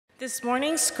This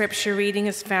morning's scripture reading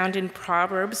is found in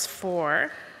Proverbs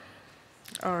 4,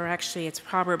 or actually it's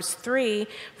Proverbs 3,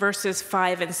 verses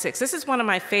 5 and 6. This is one of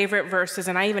my favorite verses,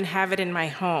 and I even have it in my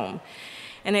home.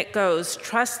 And it goes,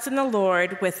 "Trust in the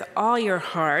Lord with all your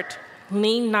heart,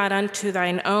 lean not unto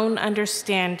thine own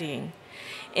understanding.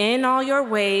 In all your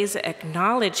ways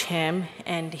acknowledge him,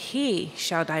 and he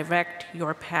shall direct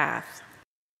your path."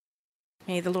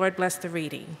 May the Lord bless the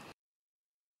reading.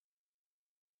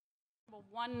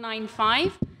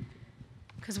 195,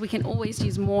 because we can always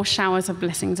use more showers of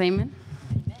blessings. Amen.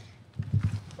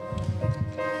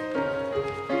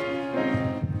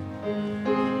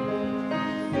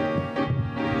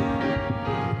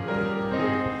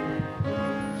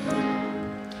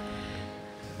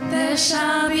 There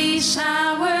shall be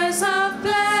showers of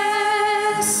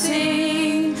blessing.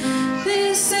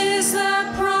 This is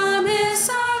the promise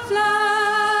of love.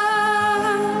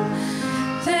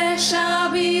 There shall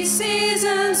be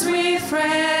seasons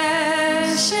refreshing,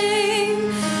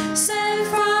 sent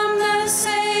from the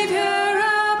Savior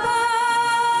above.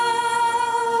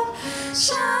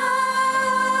 Showers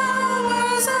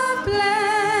of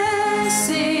blessings,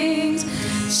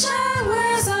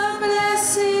 showers of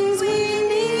blessings we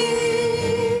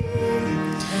need.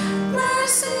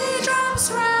 Mercy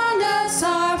drops round us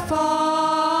are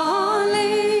falling,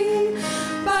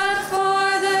 but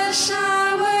for the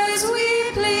showers we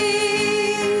plead.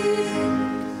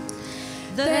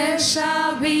 There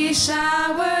shall be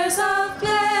showers of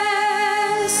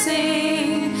blessing,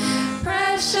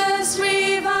 precious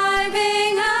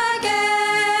reviving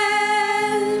again,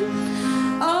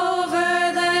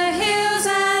 over the hills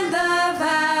and the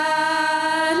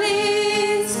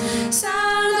valleys,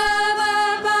 sound of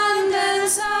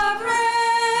abundance of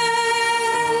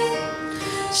rain.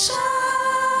 Showers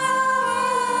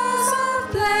of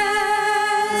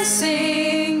blessing,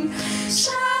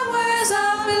 showers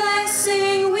of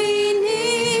blessing we need.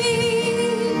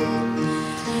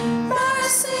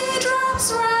 Mercy drops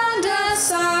round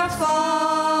us are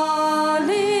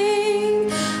falling,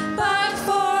 but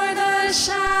for the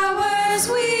showers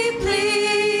we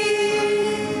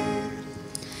plead.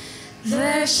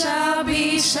 There shall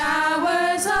be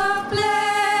showers of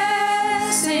blessing,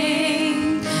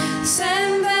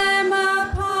 send them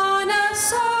upon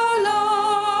us, O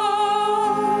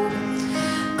Lord.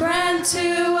 Grant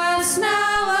to us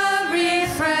now a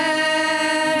refreshing.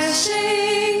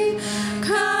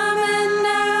 Come and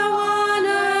now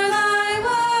honor thy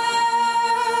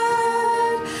word.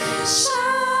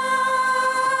 Showers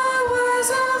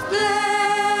of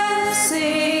blessing,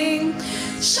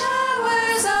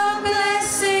 showers of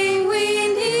blessing we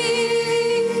need.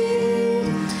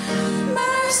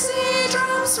 Mercy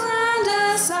drops round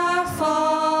us are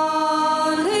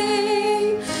falling,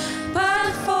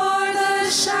 but for the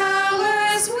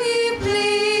showers we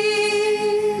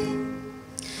plead.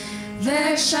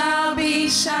 There shall be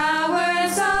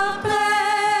showers of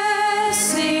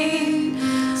blessing,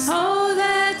 oh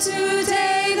that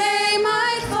today they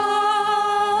might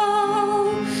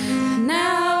fall.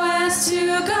 Now as to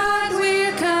God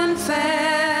we're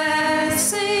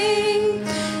confessing,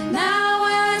 now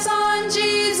as on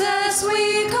Jesus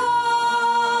we call.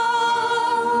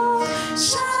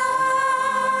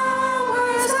 Showers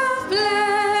of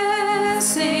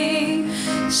blessing,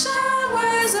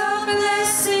 showers of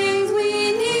blessings we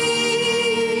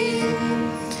need.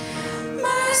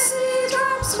 Mercy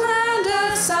drops round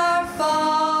us are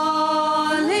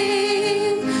falling,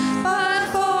 but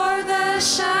for the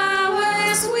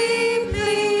showers we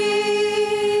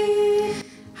plead.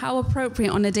 How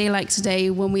appropriate on a day like today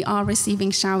when we are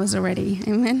receiving showers already.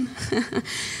 Amen.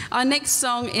 Our next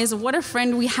song is What a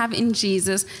Friend We Have in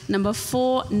Jesus, number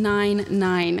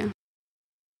 499.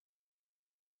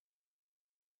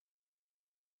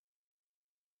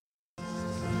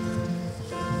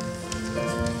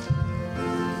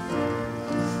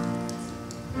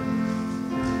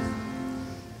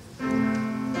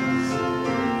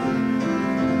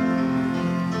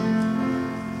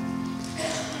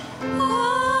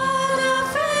 What a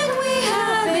friend we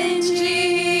have in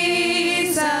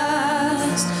Jesus,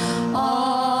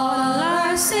 all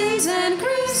our sins and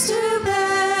griefs to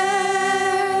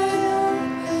bear.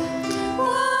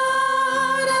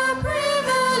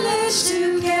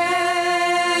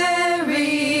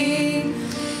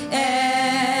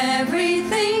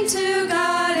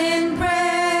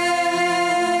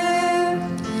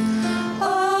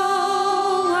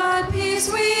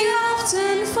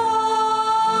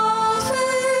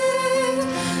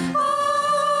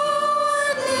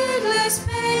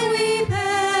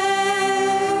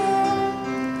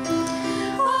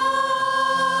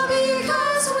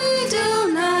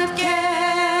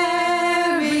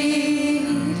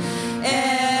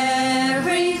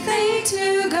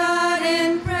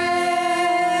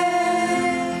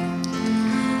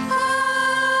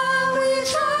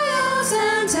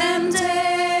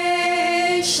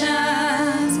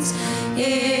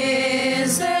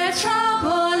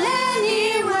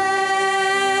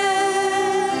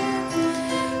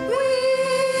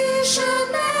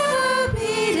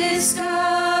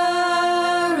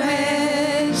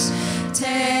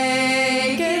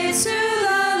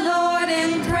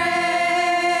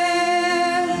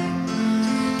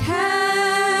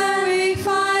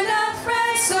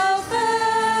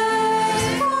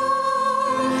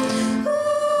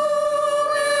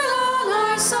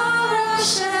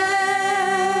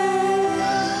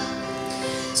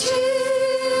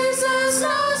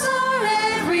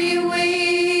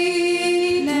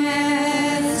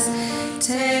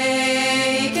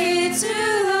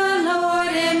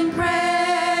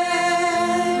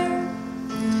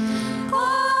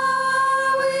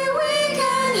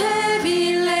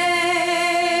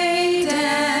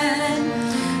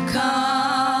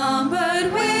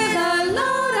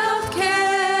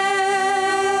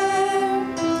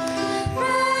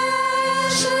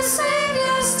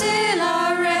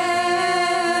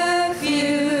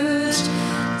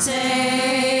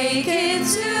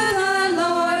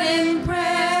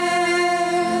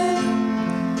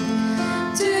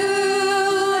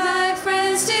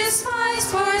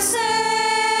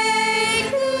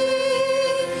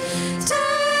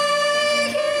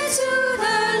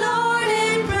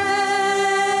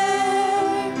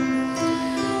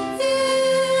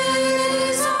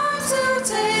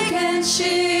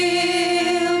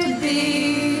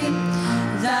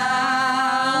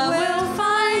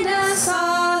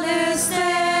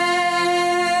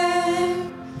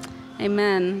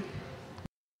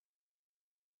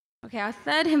 our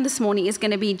third hymn this morning is going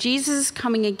to be Jesus is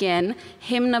Coming Again,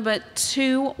 hymn number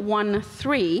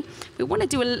 213. We want to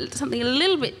do something a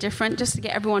little bit different just to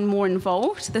get everyone more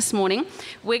involved this morning.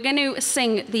 We're going to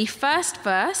sing the first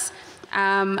verse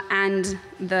and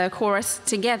the chorus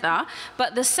together,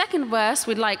 but the second verse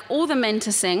we'd like all the men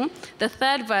to sing, the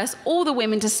third verse all the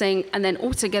women to sing, and then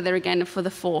all together again for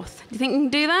the fourth. Do you think we can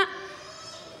do that?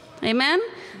 Amen?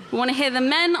 We want to hear the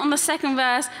men on the second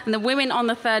verse and the women on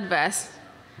the third verse.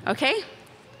 Okay?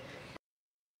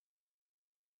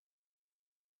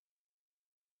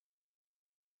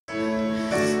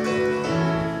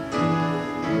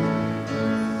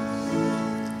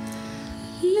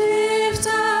 Lift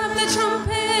up the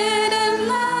trumpet and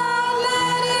loud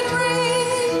let it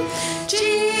ring.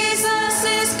 Jesus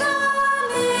is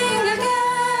coming again.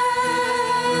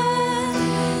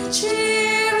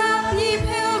 Cheer up, ye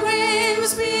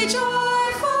pilgrims, be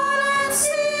joyful and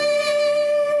sing.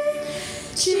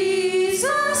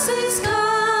 Jesus is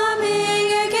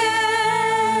coming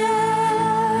again.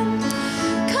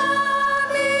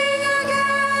 Coming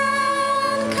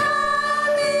again,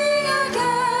 coming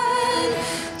again.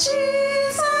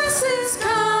 Jesus is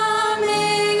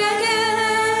coming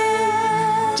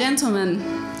again. Gentlemen.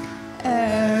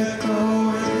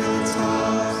 Echo the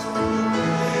tops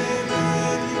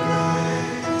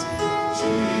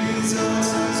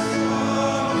Jesus is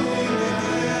coming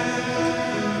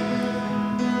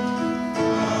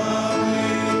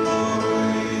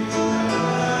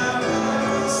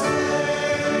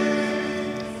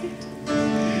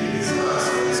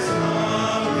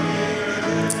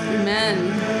Amen.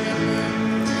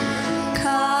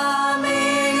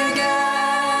 Coming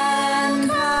again,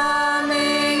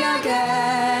 coming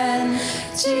again.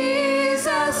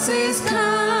 Jesus is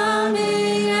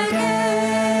coming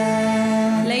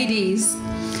again. Ladies.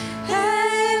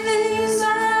 Heavens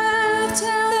earth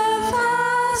till the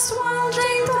vast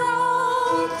wandering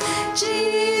throng.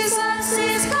 Jesus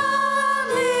is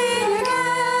coming again.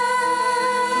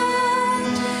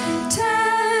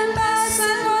 Tempests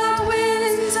and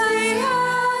whirlwinds the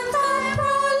anthem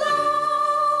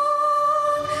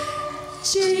prolong.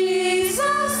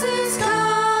 Jesus is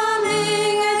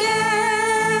coming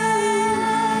again.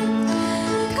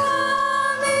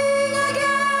 Coming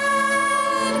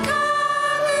again,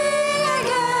 coming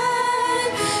again.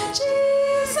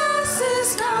 Jesus is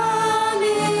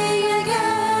coming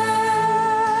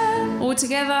again. All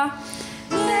together.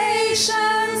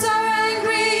 Nations are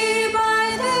angry,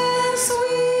 by this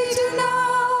we do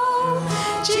know.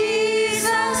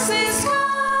 Jesus is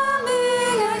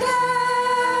coming again.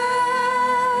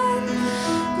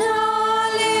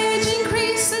 Knowledge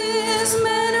increases,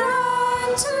 men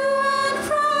run to and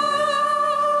fro.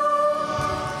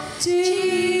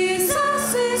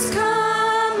 Jesus is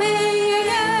coming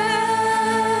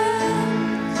again.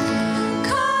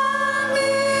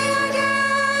 Coming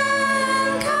again,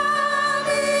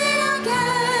 coming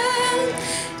again.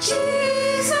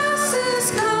 Jesus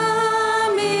is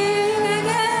coming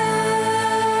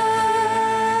again.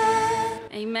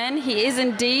 Amen. He is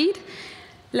indeed.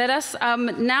 Let us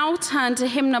now turn to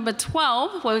hymn number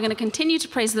 12, where we're going to continue to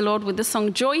praise the Lord with the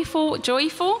song Joyful,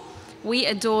 Joyful, We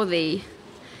Adore Thee.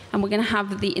 And we're going to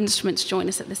have the instruments join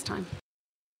us at this time.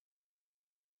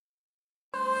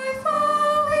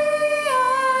 Joyful we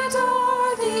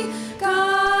adore thee,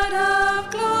 God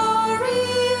of glory,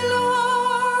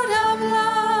 Lord of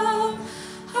love.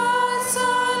 Hearts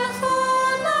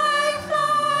unfold like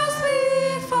flowers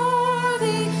before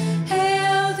thee.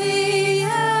 Hail thee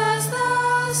as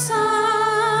the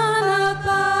sun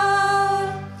above.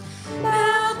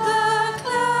 Melt the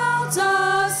clouds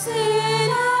of sin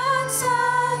and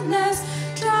sadness,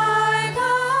 drive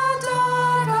the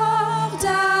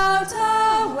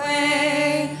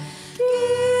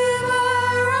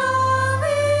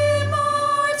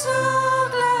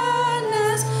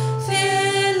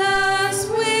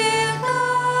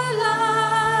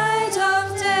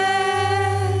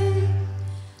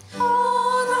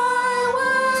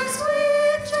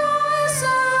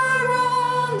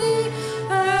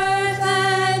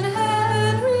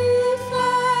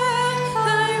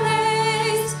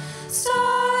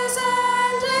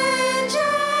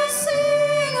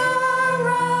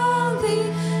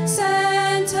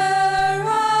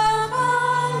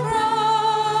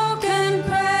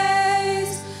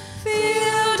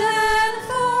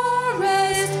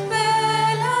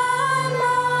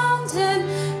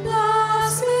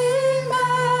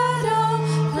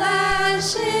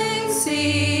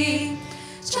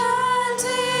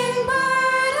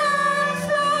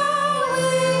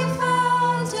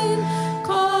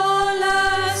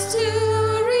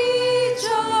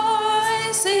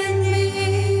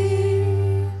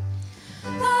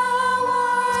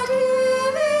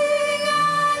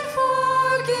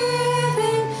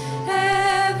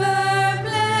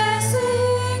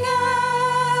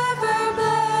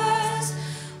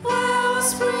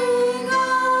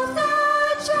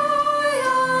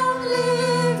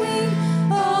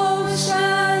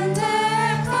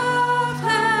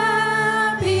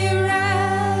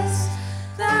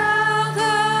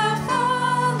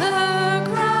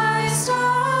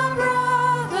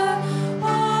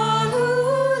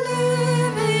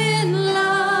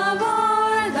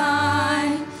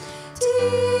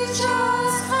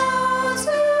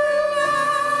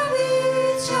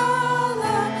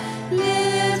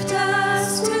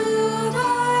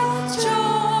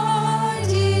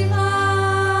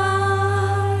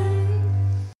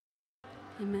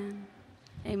Amen.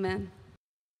 Amen.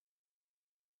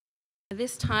 At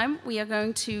this time, we are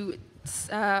going to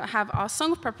have our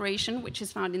song of preparation, which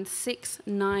is found in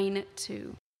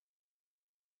 692.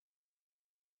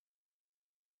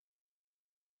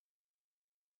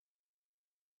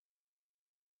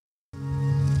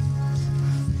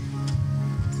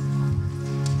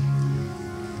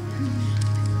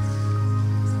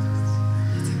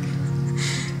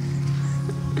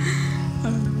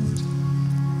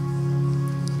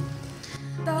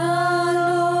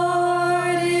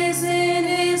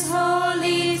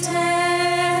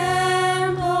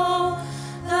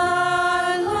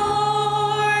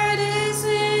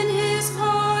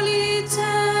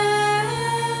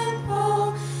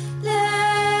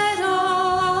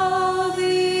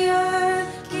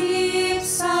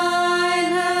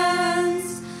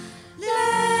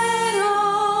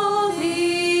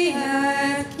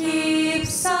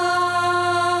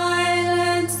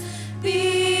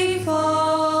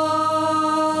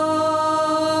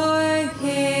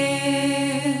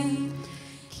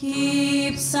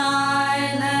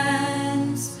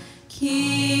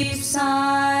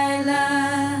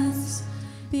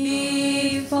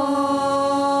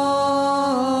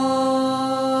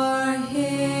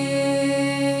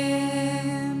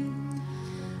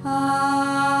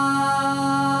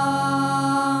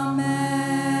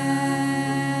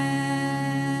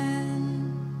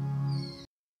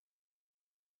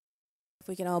 If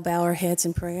we can all bow our heads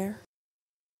in prayer.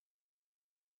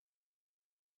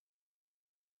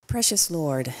 Precious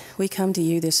Lord, we come to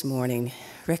you this morning,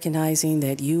 recognizing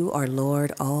that you are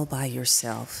Lord all by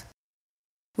yourself.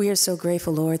 We are so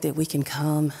grateful, Lord, that we can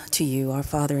come to you, our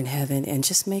Father in heaven, and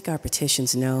just make our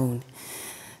petitions known.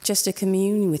 Just to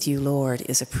commune with you, Lord,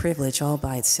 is a privilege all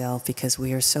by itself because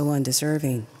we are so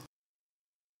undeserving.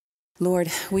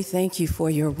 Lord, we thank you for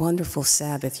your wonderful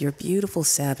Sabbath, your beautiful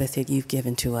Sabbath that you've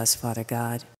given to us, Father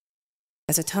God,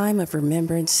 as a time of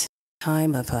remembrance, a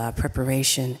time of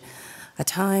preparation, a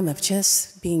time of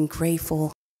just being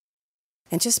grateful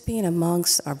and just being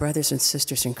amongst our brothers and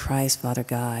sisters in Christ, Father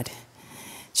God,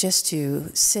 just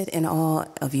to sit in awe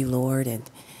of you, Lord, and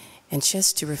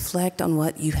just to reflect on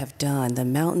what you have done, the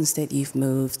mountains that you've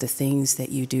moved, the things that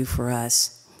you do for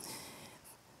us.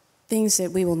 Things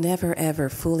that we will never, ever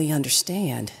fully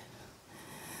understand.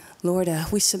 Lord,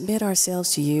 we submit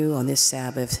ourselves to you on this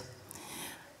Sabbath,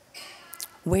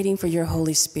 waiting for your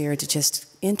Holy Spirit to just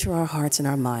enter our hearts and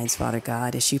our minds, Father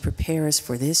God, as you prepare us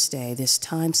for this day, this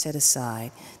time set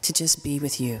aside to just be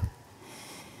with you.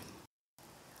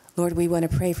 Lord, we want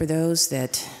to pray for those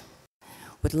that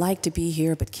would like to be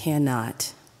here but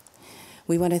cannot.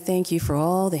 We want to thank you for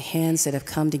all the hands that have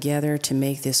come together to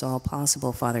make this all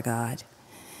possible, Father God.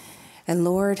 And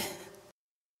Lord,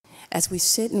 as we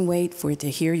sit and wait for to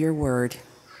hear your word,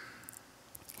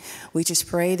 we just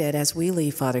pray that as we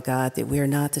leave, Father God, that we are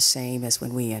not the same as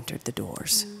when we entered the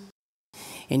doors.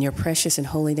 In your precious and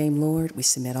holy name, Lord, we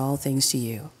submit all things to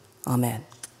you. Amen.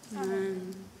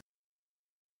 Amen.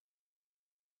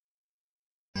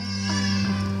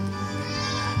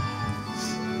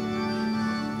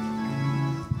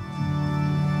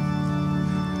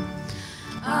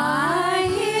 I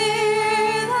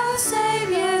hear the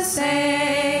Savior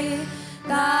say,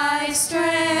 thy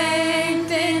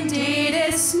strength indeed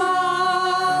is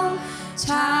small.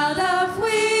 Child of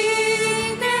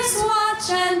weakness, watch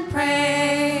and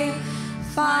pray.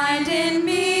 Find in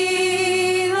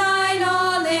me thine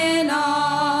all in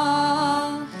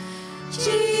all.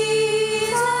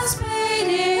 Jesus paid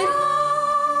it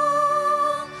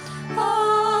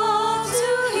all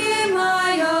to him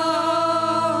I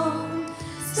owe.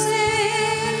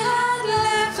 Sin had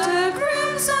left a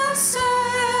crimson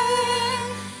stain,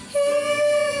 he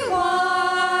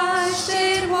washed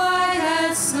it white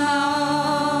as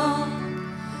snow.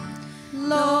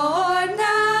 Lord,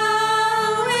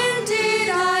 now indeed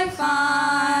I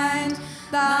find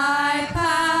thy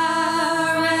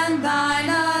power and thine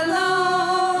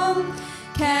alone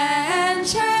can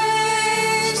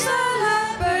change the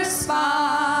leper's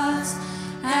spots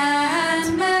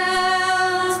and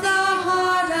melt the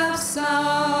heart of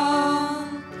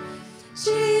stone.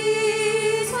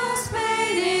 Jesus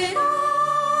paid it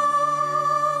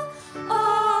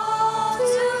all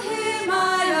to him I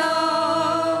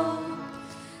owe.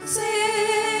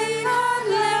 Sin had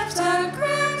left a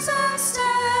crimson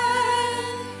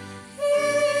stain, he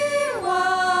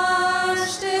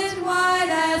washed it white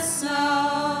as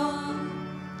snow.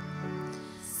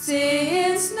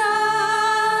 Since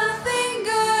nothing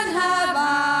good have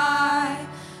I,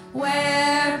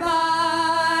 whereby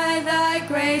thy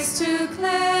grace to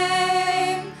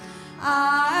claim,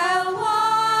 I'll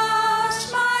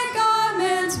wash my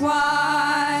garments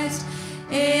white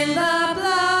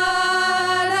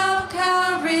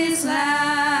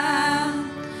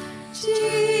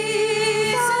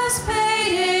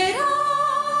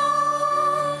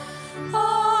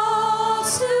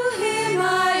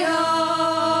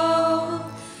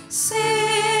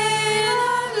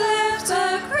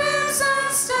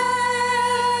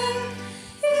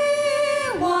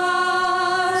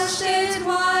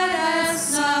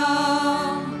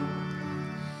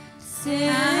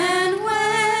And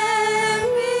when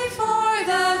before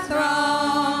the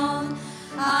throne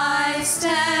I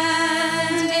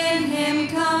stand in Him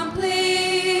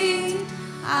complete,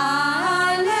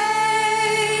 I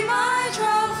lay my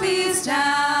trophies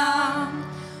down,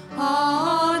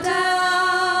 all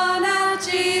down at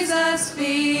Jesus'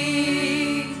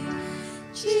 feet.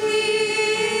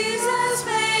 Jesus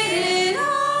paid it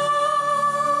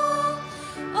all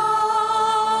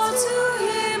to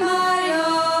Him I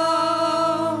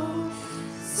owe.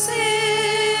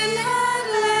 Sin had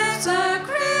left a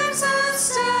crimson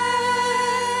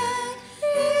stain,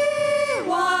 He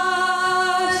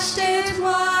washed it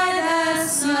white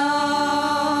as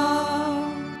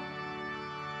snow.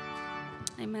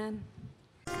 Amen.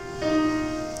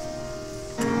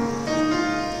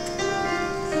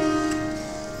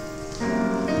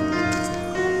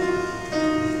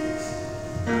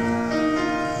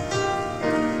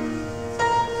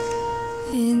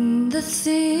 In the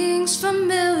things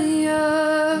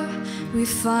familiar, we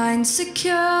find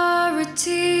security,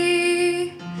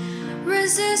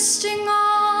 resisting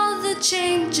all the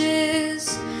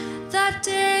changes that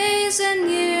days and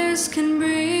years can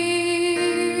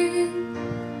bring.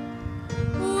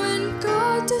 When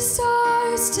God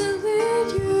decides to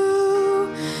lead you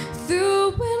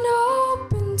through an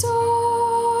open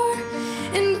door,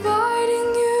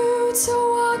 inviting you to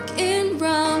walk in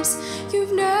realms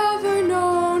you've never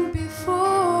known before.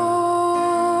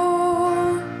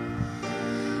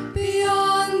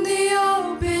 Beyond the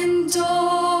open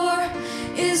door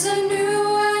is a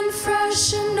new and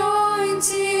fresh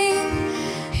anointing.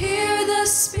 Hear the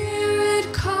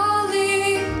Spirit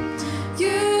calling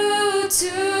you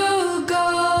to go.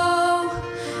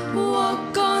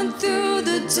 Walk on through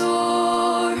the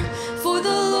door, for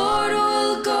the Lord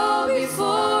will go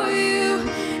before you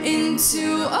into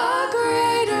a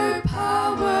greater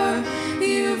power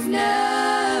you've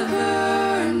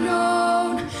never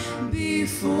known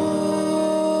before.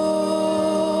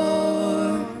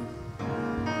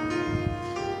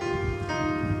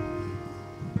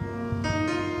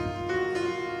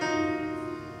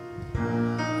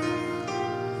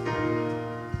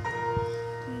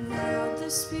 Now the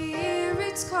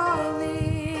Spirit's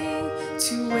calling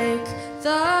to wake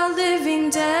the living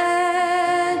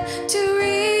dead, to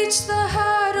reach the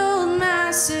huddled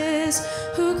masses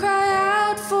who cry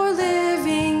out for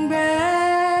living bread.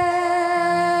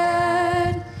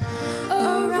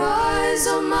 Arise,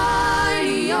 O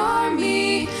mighty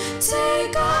army,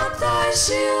 take up thy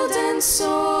shield and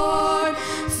sword,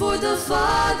 for the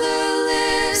Father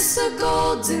lifts a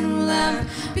golden lamp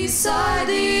beside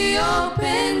the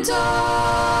open door.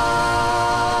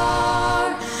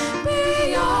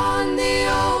 Beyond the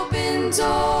open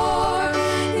door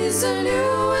is a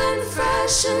new and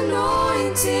fresh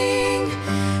anointing.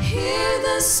 Hear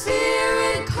the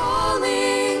Spirit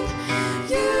calling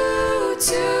you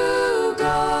to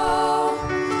go.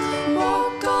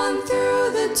 Walk on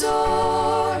through the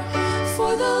door,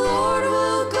 for the Lord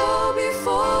will go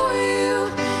before you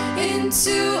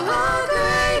into a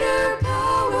greater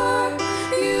power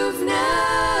you've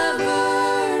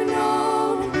never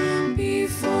known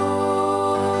before.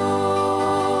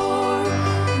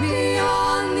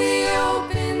 Beyond the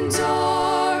open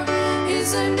door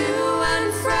is a new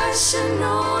and fresh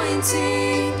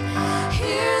anointing.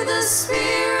 Hear the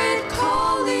Spirit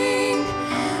calling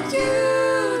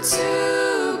you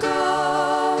to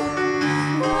go.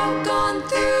 Walk on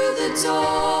through the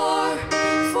door,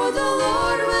 for the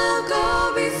Lord will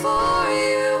go before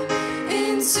you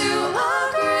into a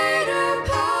greater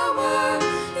power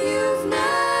you've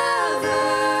never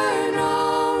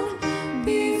known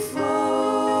before.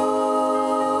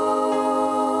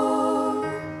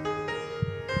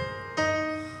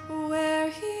 Where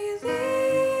He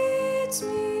leads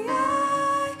me, I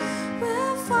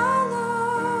will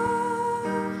follow.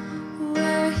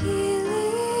 Where He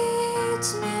leads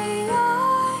me, I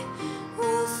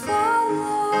will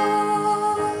follow.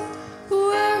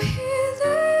 Where He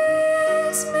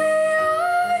leads me, I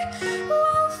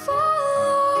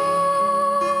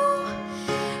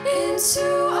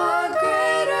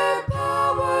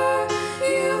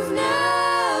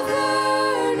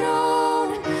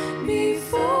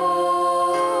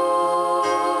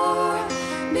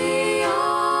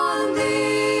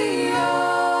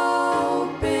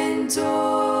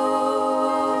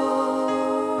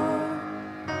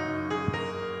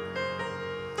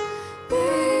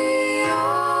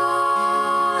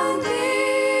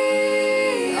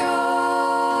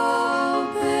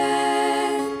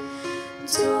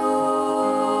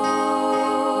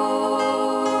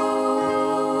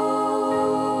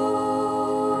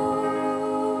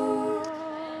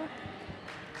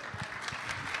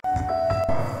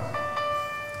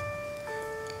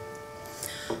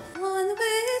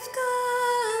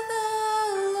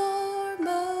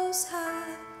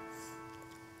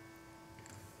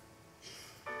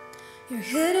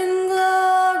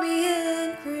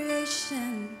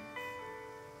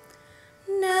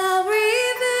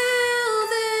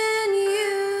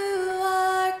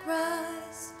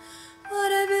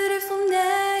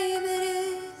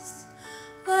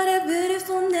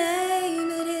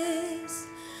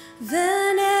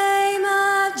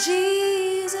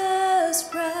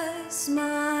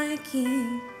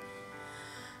King.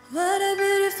 What a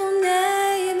beautiful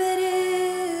name it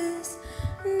is.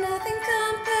 Nothing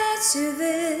compares to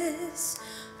this.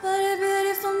 What a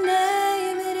beautiful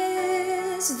name it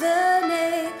is. The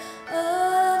name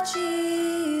of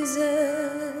Jesus.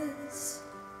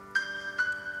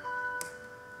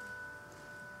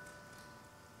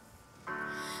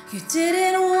 You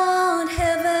didn't want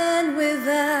heaven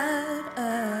without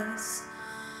us.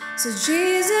 So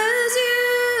Jesus,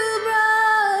 you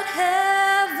brought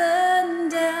heaven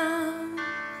down.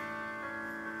 My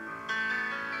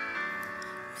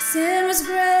sin was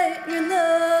great, your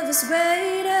love was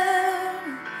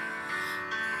greater.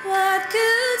 What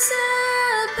could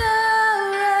separate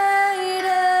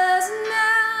us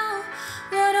now?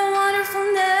 What a wonderful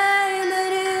name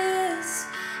it is.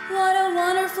 What a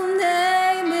wonderful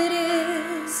name it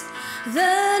is.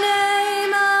 The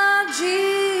name of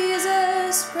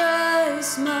Jesus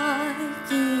Christ, my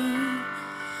King.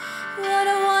 What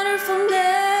a wonderful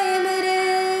name it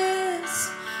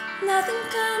is. Nothing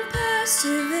compares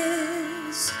to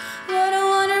this. What a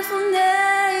wonderful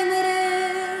name it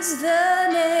is. The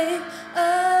name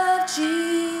of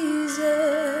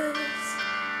Jesus.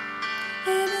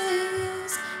 It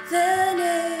is the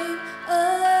name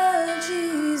of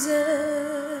Jesus.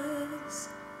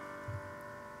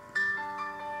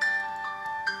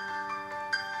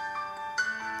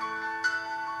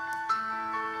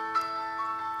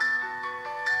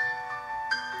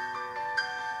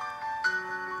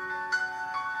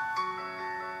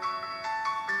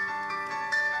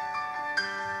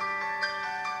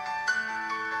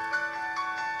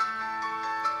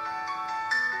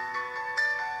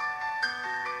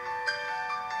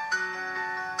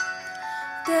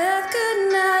 Death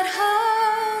could not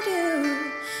hold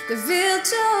you. The veil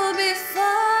tore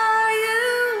before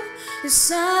you. You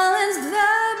silenced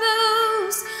the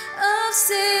boast of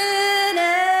sin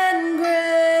and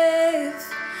grave.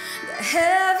 The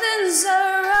heavens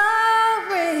are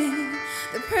roaring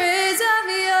the praise of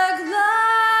your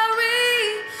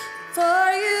glory. For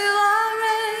you are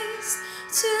raised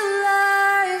to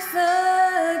life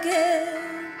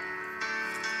again.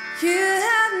 You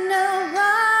have no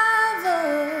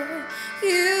rival,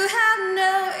 you have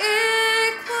no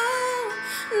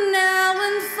equal. Now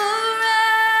and forever,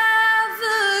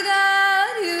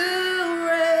 God, you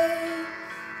reign.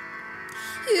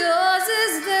 Yours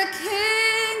is the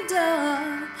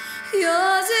kingdom,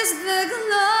 yours is the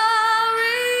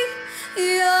glory,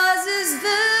 yours is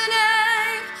the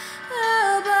name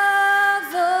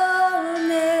above all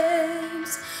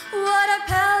names. What a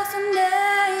powerful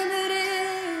name it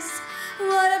is.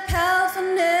 What a powerful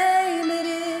name it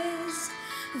is.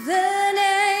 The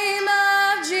name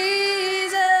of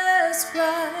Jesus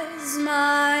Christ,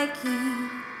 my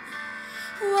King.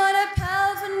 What a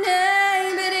powerful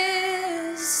name it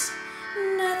is.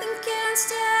 Nothing can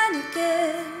stand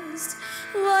against.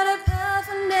 What a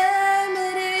powerful name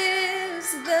it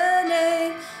is. The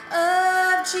name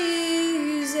of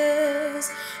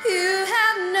Jesus. You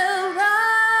have no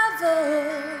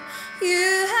rival.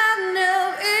 You have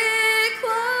no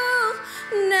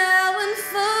equal. Now and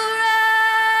forever,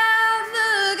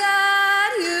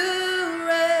 God, you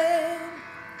reign.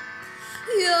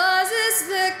 Yours is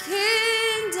the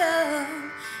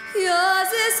kingdom, yours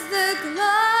is the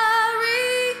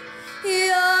glory,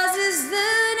 yours is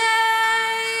the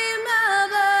name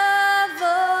above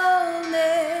all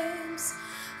names.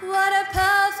 What a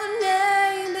powerful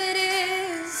name it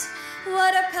is.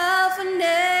 What a powerful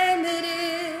name it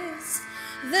is.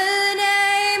 The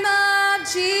name of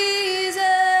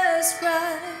Jesus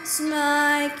Christ,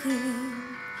 my King.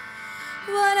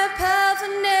 What a powerful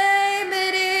name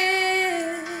it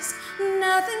is.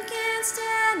 Nothing can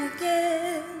stand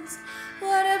against.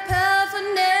 What a powerful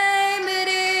name it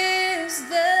is.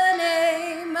 The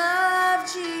name of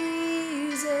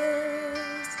Jesus.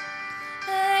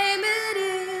 Name it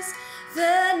is.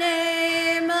 The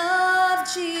name of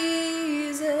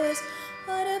Jesus.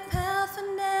 What a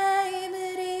powerful name.